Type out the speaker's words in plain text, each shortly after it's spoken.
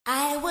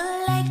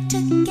like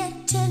to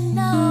get to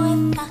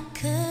know if I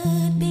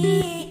could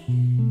be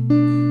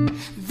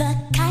the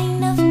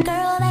kind of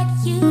girl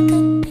that you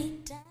could be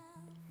down.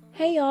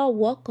 Hey y'all,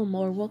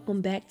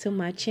 welcome back to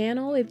my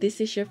channel. If this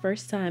is your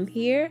first time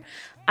here,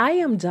 I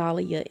am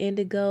Dahlia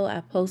Indigo.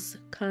 I post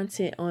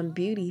content on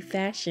beauty,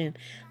 fashion,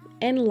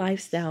 and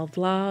lifestyle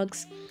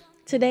vlogs.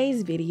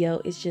 Today's video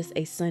is just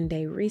a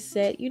Sunday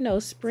reset. You know,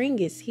 spring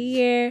is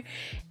here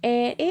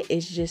and it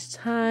is just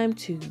time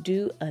to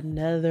do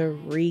another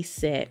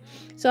reset.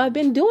 So I've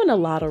been doing a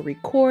lot of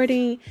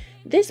recording.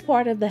 This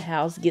part of the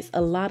house gets a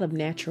lot of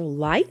natural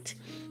light.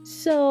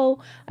 So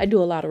I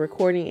do a lot of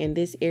recording in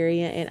this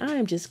area and I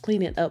am just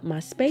cleaning up my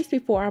space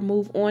before I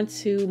move on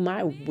to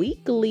my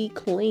weekly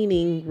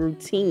cleaning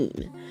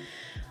routine.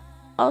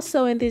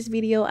 Also in this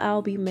video,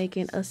 I'll be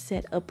making a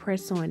set of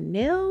press-on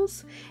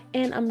nails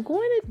and I'm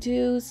going to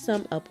do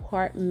some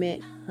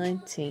apartment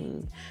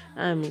hunting.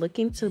 I'm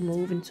looking to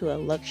move into a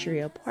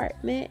luxury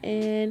apartment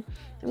and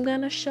I'm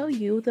going to show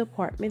you the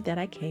apartment that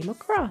I came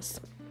across.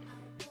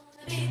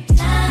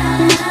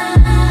 I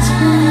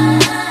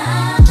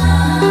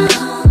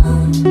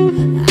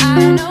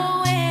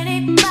know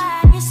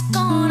anybody's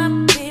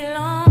gonna be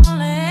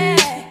lonely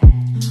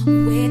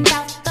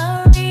without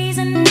the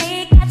reason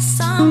they got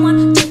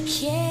someone to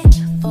care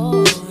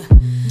for.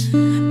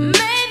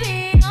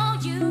 Maybe all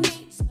you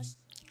need.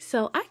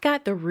 So I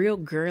got the real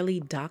girly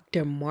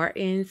Dr.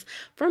 Martens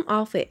from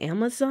off of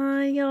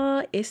Amazon,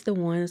 y'all. It's the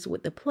ones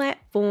with the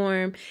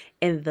platform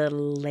and the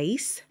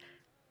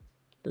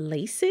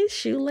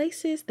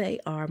shoelaces. They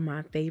are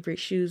my favorite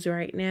shoes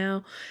right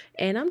now,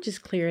 and I'm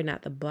just clearing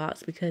out the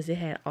box because it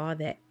had all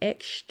that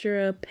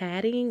extra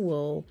padding,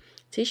 well,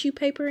 tissue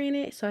paper in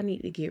it, so I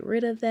need to get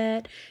rid of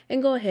that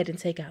and go ahead and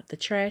take out the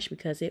trash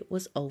because it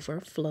was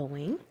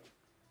overflowing.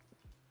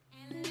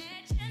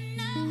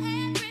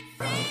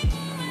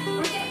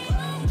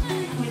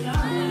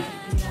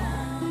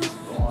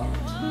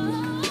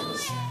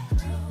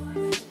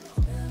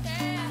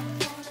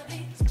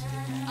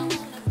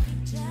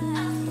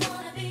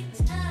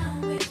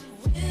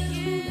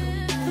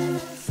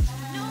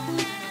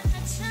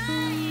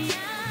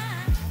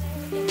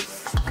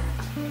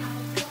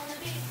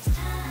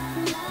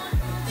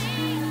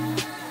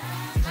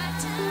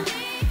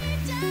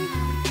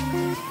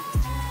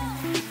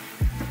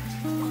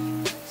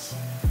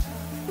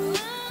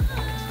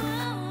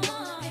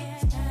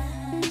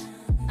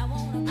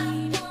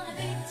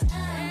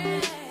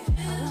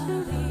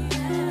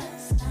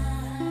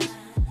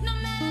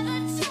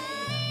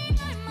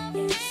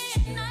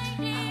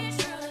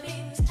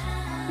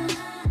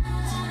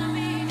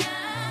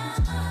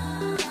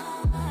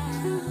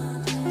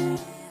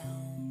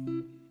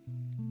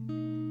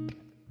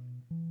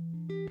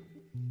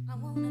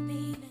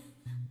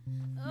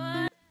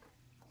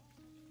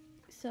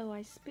 So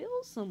I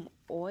spilled some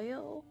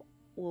oil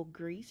or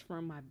grease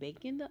from my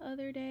bacon the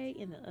other day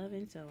in the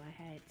oven, so I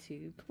had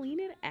to clean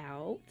it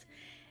out,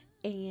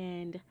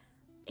 and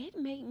it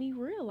made me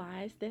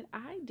realize that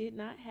I did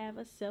not have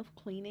a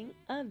self-cleaning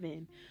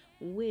oven,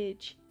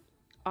 which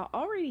I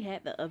already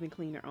had the oven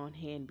cleaner on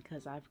hand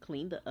because I've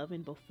cleaned the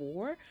oven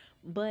before,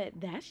 but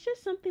that's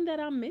just something that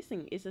I'm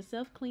missing. It's a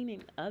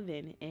self-cleaning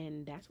oven,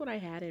 and that's what I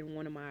had in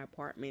one of my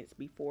apartments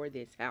before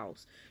this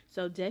house.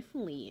 So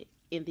definitely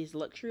in this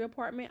luxury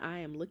apartment, I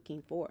am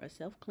looking for a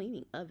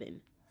self-cleaning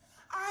oven.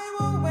 I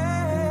will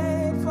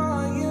wait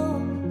for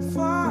you,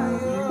 for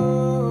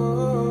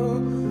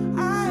you.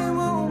 I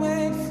will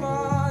wait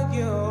for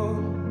you.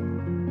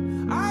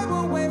 I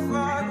will wait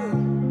for you.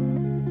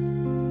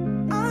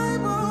 I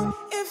will,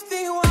 if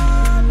the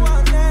world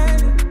was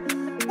ending,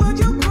 would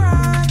you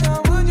cry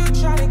or would you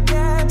try to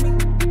get me?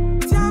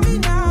 Tell me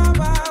now, I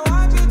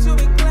want you to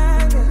be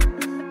clear.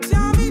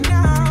 Tell me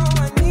now, I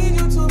need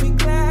you to be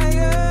clear.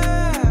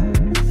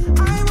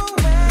 I will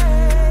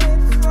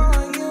wait for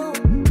you,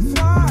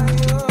 for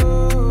you.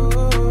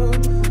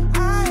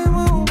 I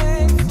will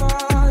wait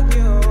for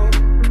you.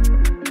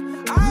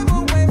 I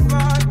will wait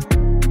for you.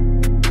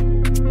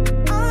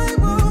 I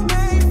will wait for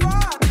you.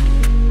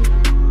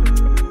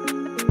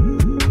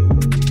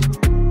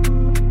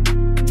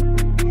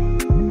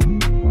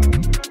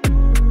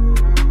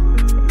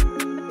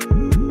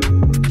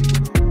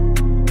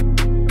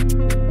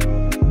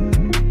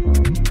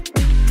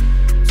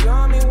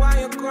 Tell me why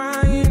you're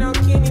crying, I'll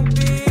keep it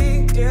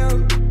big deal.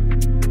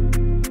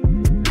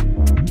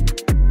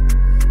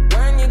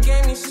 When you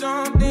gave me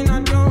something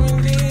I don't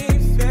really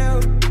feel,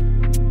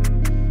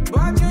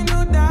 but you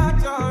knew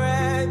that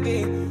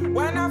already.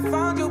 When I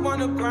found you on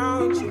the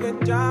ground, you were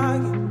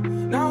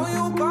dying. Now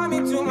you call me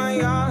to my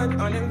yard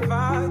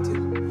uninvited.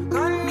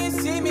 Can you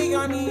see me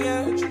on the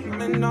edge?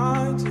 I'm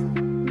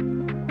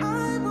anointed.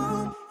 I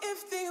will,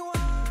 if the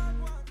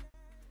world was.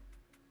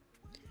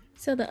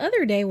 So the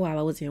other day while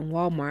I was in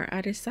Walmart,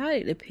 I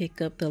decided to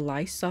pick up the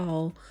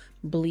Lysol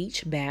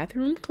bleach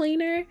bathroom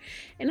cleaner,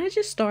 and I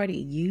just started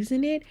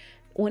using it.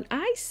 When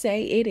I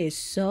say it is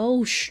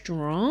so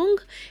strong,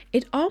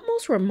 it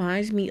almost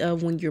reminds me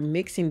of when you're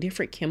mixing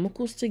different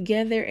chemicals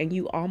together and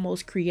you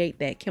almost create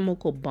that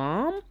chemical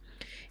bomb.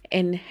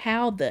 and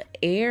how the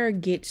air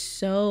gets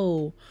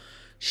so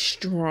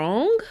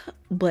strong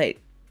but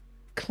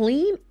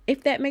clean,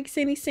 if that makes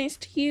any sense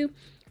to you.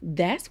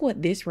 That's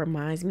what this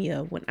reminds me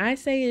of. When I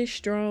say it's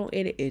strong,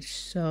 it is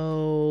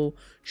so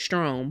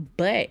strong,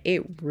 but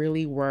it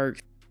really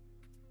works.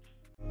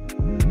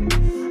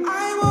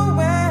 I will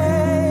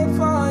wait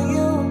for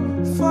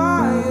you,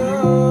 for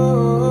you.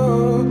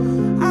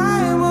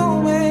 I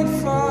will wait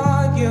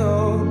for you.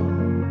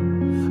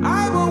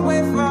 I will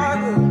wait for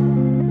you.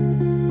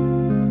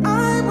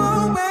 I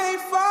will wait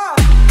for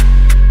you.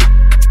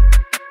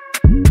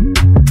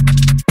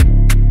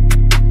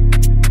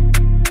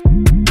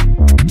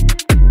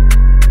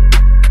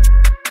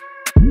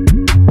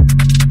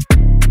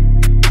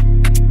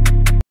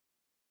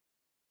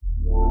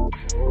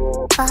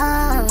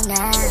 Oh,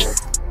 now.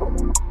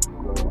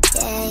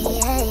 Yeah,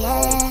 yeah,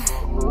 yeah.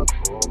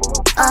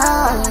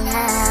 Oh,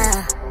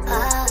 now.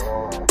 Oh,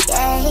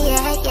 yeah,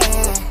 yeah,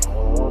 yeah.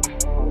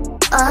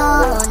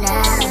 Oh,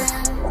 now.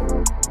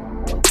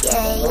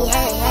 Yeah,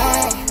 yeah,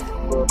 yeah.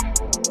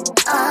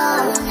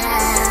 Oh,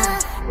 now.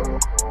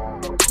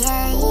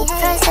 Yeah, yeah.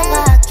 First of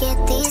all, get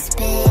these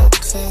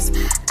bitches.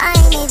 I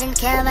ain't even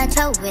care about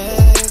your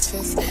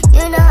wishes.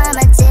 You know I'm a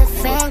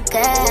different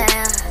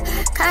girl.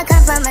 Can't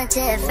come from a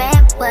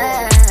different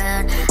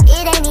world.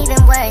 It ain't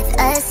even worth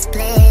us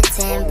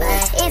splitting.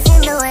 But if you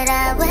knew what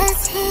I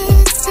was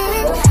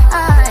hitting,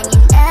 oh, you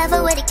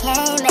never would've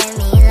came at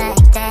me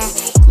like that.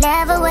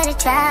 Never would've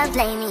tried to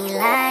play me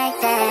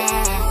like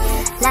that.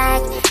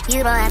 Like,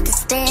 you don't have to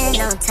spend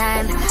no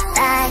time.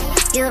 Like,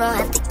 you don't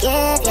have to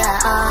give your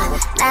all.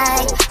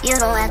 Like, you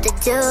don't have to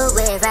do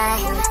it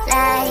right.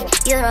 Like,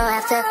 you don't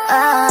have to,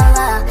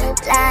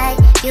 like,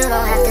 you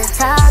don't have to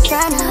talk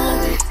to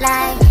me.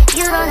 Like,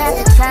 you don't have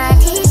to try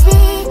and teach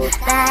me.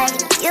 Like,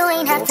 you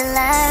ain't have to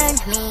learn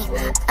me,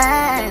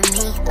 earn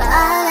me.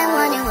 All I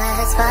wanted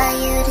was for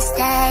you to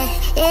stay.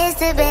 It's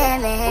the bare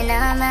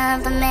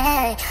minimum for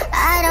me.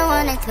 I don't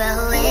wanna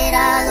throw it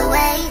all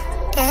away.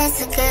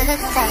 It's a good thing,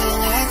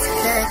 it's a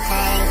good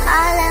thing.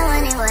 All I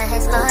wanted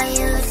was for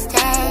you to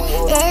stay.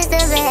 It's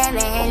the bare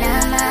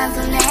minimum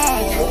for me.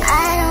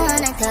 I don't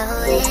wanna throw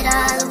it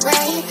all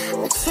away,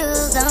 but you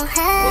gon'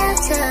 have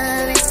to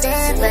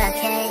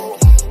reciprocate.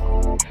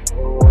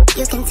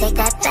 You can take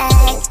that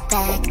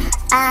back.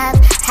 I've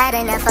had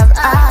enough of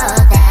all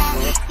that.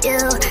 You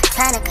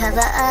tryna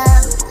cover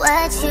up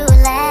what you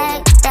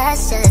lack.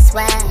 That's just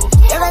why.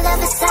 If I got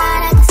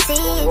beside, I can see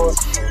it.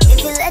 If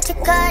you let your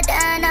guard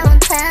down, I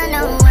won't tell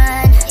no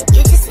one.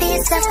 You just be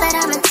yourself, but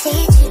I'ma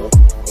teach you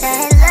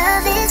that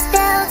love is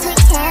built, it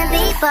can't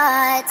be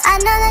bought.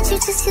 I know that you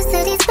just used to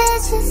these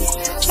bitches.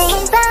 They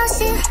ain't bout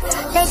shit,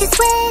 they just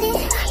with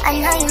it. I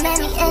know you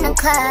met me in a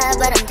club,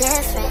 but I'm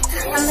different.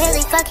 I'm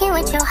really fucking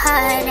with your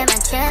heart and my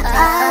trip. All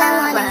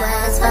I wanted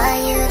was for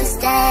you to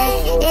stay.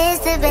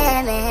 It's the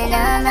bare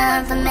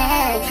minimum for me.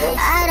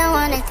 I don't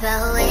wanna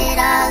throw it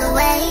all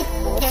away.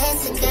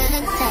 It's a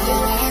good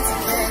thing, it's a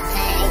good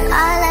thing.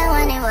 All I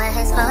wanted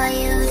was for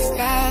you to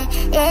stay.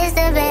 It's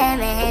the bare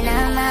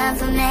minimum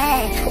for me.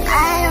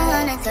 I don't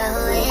wanna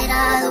throw it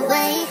all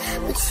away,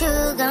 but you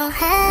gon'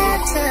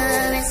 have to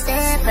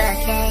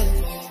reciprocate.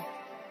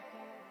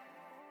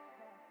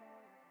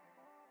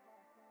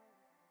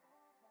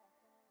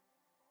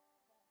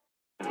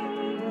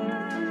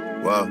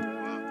 Whoa,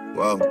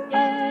 whoa,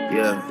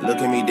 yeah, look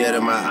at me dead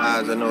in my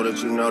eyes. I know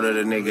that you know that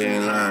a nigga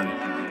ain't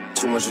lying.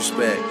 Too much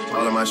respect,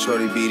 all of my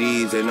shorty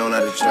BDs, they know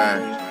not to try.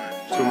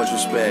 Too much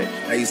respect,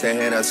 I used to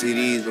hand out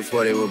CDs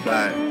before they would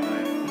buy.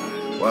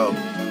 Whoa,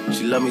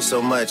 she love me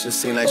so much, it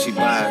seem like she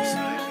buys.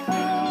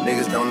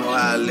 Niggas don't know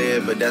how I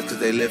live, but that's cause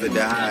they live it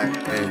to hide.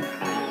 Hey.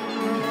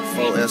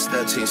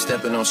 4S13,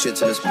 stepping on shit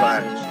till it's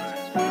plied.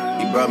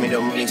 He brought me the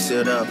money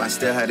sealed up, I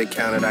still had to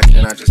count it, I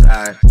cannot just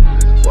hide.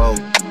 Whoa,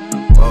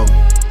 whoa,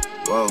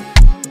 whoa,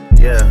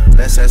 yeah,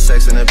 let's have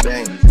sex in the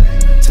bank.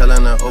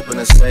 Telling her open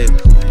a safe.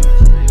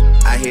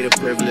 I hate a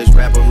privileged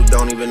rapper who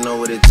don't even know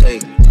what it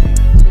takes.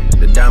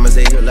 The diamonds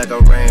they hit like a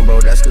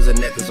rainbow, that's cause the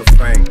neck is a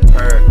frame.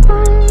 Her,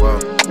 whoa,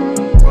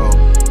 whoa,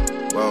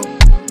 whoa,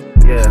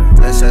 yeah,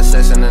 let's have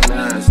sex in the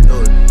nines,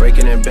 do it.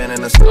 Breaking and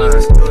bending the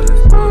spines, do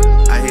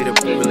it. I hate a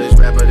privileged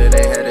rapper that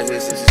they had to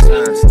hit 60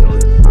 signs, do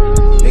it.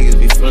 Niggas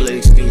be full of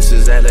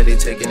excuses, act like they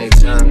taking their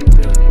time.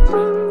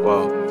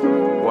 Whoa,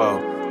 whoa,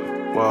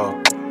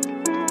 whoa.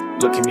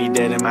 Look at me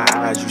dead in my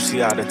eyes, you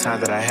see all the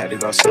times that I had to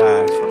go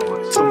slide.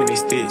 Too many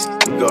sticks,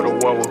 we go to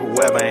war with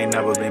whoever ain't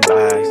never been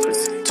by.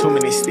 Too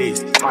many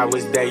sticks, I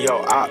was there,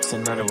 your ops,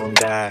 and none of them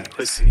died.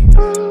 Pussy,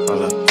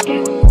 hold up,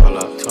 hold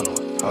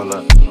up, hold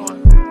up.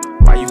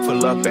 Why you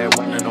pull up at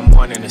 1 in the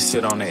morning and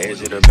sit on the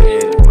edge of the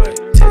bed? What?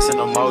 Texting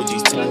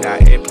emojis, tongue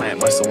out, eggplant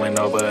musta went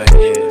over her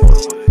head.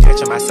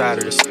 Catch him outside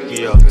of the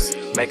studio,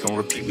 make him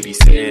repeat what he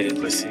said.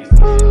 Pussy,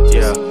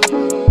 yeah.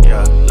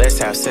 Yeah, let's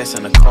have sex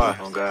in the car.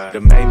 The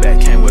Maybach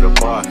came with a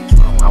bar.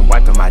 I'm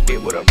wiping my dick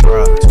with a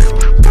bra.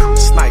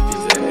 Snipe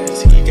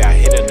his ass, he got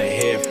hit in the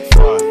head from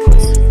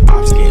far.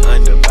 Ops get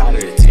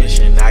undivided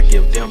attention, I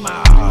give them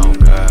my all.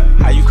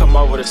 How you come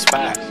over the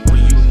spot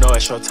when you know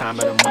it's your time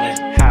of the month?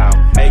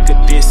 How? Make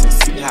a distance,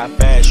 see how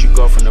fast you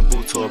go from the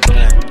boot to a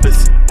blunt.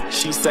 Listen,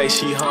 she say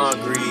she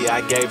hungry,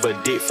 I gave her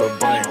dick for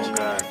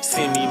brunch.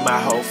 Send me my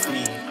whole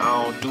fee,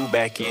 I don't do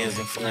back ends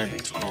and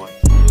fronts.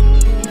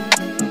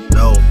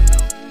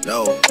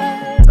 No,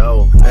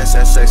 let's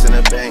have sex in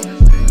the bank.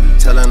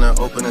 Telling her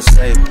open a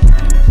safe.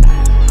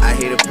 I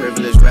hate a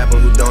privileged rapper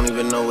who don't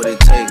even know what it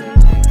takes.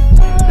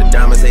 The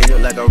diamonds they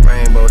hit like a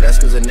rainbow, that's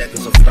cause the neck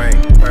is a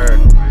frame. Her,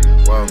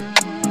 whoa.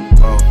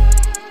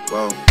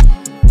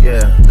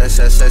 Yeah, let's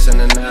have sex in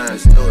the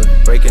nines. Do it.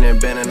 Breaking and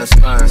bending the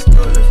spines.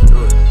 Do it.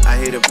 I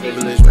hate a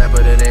privileged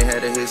rapper that ain't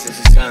had a hit since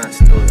his signs.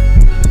 Do it.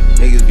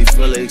 Niggas be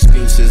full of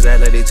excuses,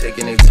 act like they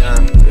taking their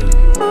time. Yeah.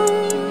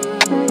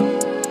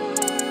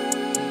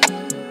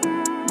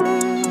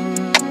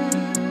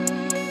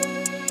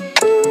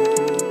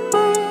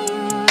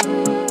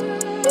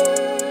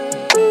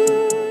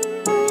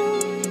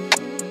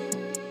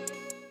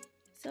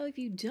 If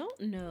you don't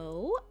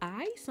know,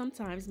 I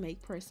sometimes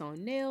make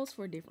press-on nails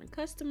for different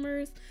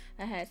customers.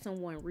 I had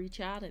someone reach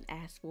out and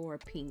ask for a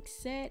pink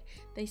set.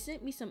 They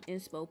sent me some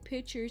inspo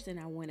pictures and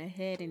I went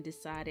ahead and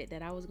decided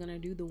that I was gonna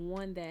do the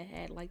one that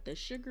had like the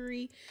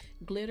sugary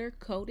glitter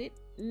coated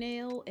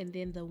nail, and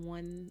then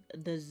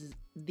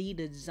the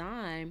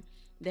design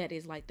that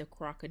is like the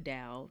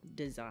crocodile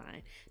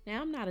design.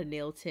 Now, I'm not a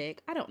nail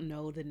tech. I don't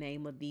know the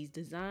name of these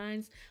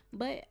designs,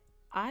 but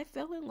I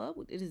fell in love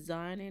with the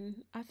design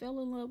and I fell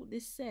in love with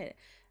this set.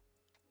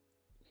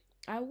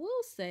 I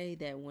will say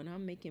that when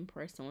I'm making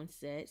press-on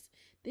sets,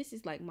 this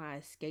is like my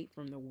escape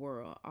from the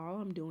world.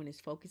 All I'm doing is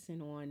focusing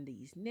on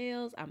these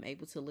nails. I'm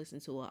able to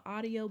listen to an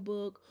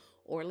audiobook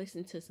or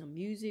listen to some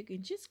music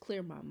and just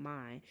clear my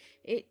mind.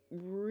 It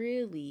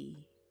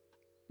really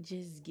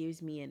just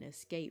gives me an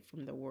escape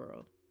from the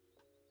world.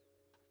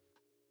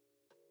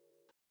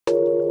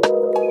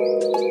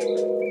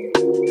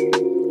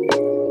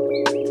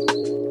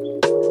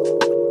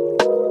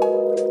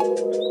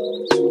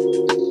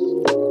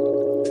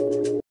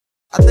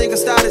 I think I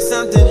started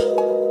something.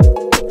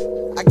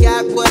 I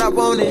got what I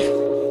wanted.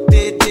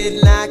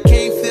 Didn't I?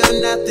 Can't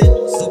feel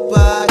nothing.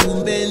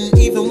 Superhuman,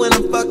 even when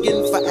I'm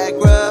fucking.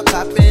 Viagra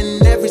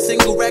popping every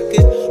single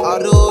record.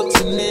 Auto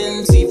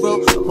tuning,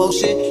 zero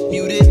emotion,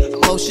 muted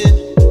emotion,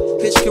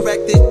 pitch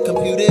corrected,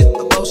 computed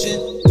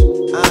emotion.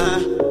 I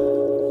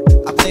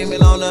blame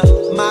it on a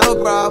model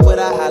bra with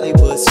a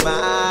Hollywood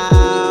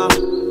smile.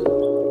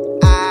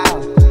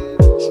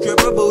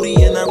 Stripper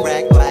booty in a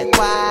rack like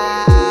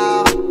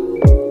wow.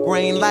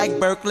 Brain like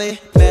Berkeley,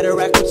 better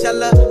at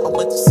Coachella. I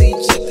went to see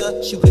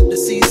Chicka, she with the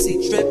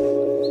CC trip.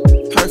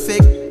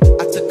 Perfect,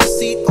 I took a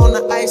seat on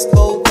the ice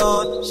cold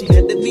dawn. She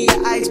handed me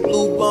an ice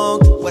blue bong,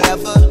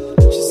 whatever.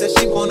 She said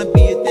she wanna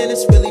be a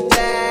dentist really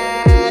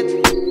bad.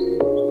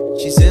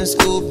 She's in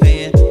school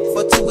paying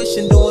for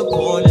tuition, doing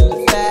porn in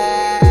the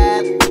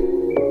fat.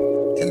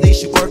 At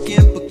least she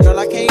working, but girl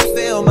I can't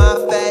feel my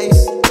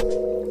face.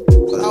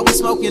 But I'll be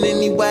smoking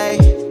anyway.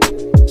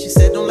 She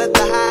said don't let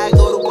the high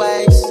go to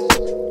waste.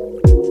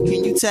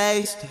 Can you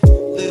taste,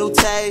 little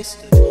taste,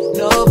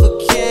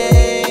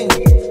 Novocaine,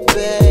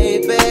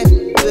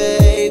 baby,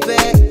 baby,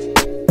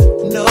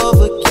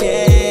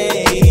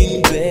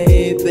 Novocaine,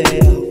 baby, I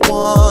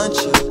want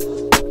you.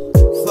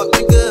 Fuck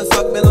me good,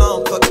 fuck me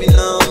long, fuck me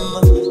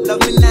numb.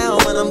 Love me now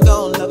when I'm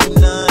gone, love me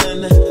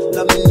none,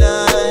 love me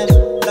none,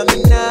 love me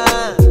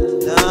none,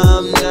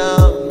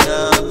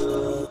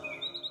 numb.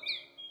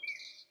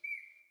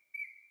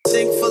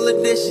 Sink full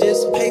of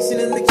dishes, pacing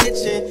in the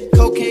kitchen,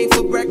 cocaine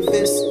for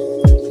breakfast.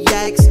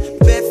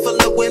 Bed full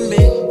of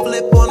women,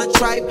 flip on a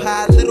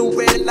tripod, little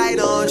red light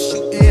on,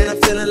 shooting, I'm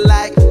feeling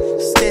like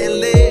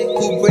Stanley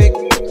Kubrick.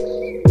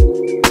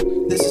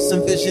 This is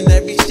some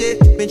visionary shit,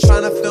 been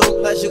trying to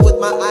film pleasure with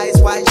my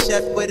eyes wide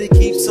shut, but it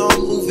keeps on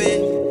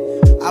moving.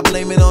 I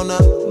blame it on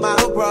a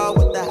model bra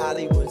with the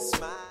Hollywood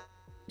smile.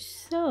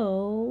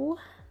 So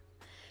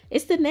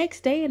it's the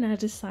next day and I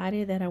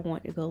decided that I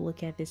want to go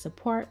look at this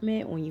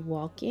apartment. When you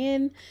walk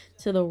in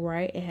to the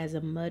right, it has a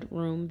mud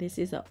room. This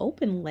is an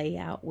open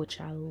layout, which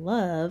I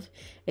love.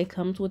 It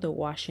comes with a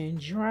washer and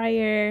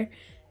dryer.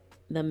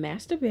 The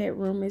master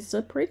bedroom is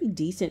a pretty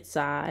decent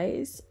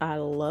size. I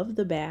love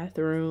the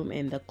bathroom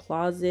and the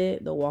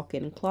closet, the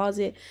walk-in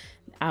closet.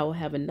 I will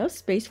have enough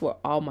space for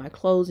all my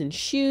clothes and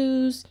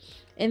shoes.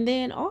 And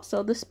then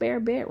also the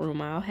spare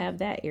bedroom, I'll have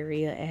that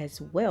area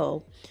as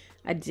well.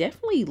 I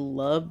definitely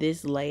love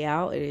this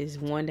layout. It is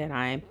one that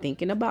I am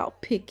thinking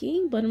about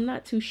picking, but I'm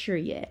not too sure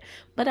yet.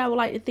 But I would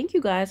like to thank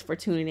you guys for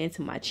tuning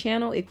into my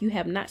channel. If you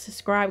have not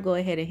subscribed, go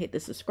ahead and hit the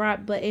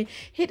subscribe button.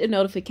 Hit the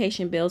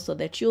notification bell so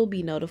that you'll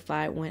be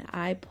notified when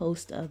I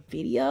post a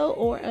video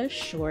or a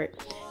short.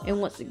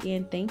 And once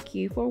again, thank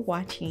you for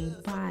watching.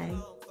 Bye.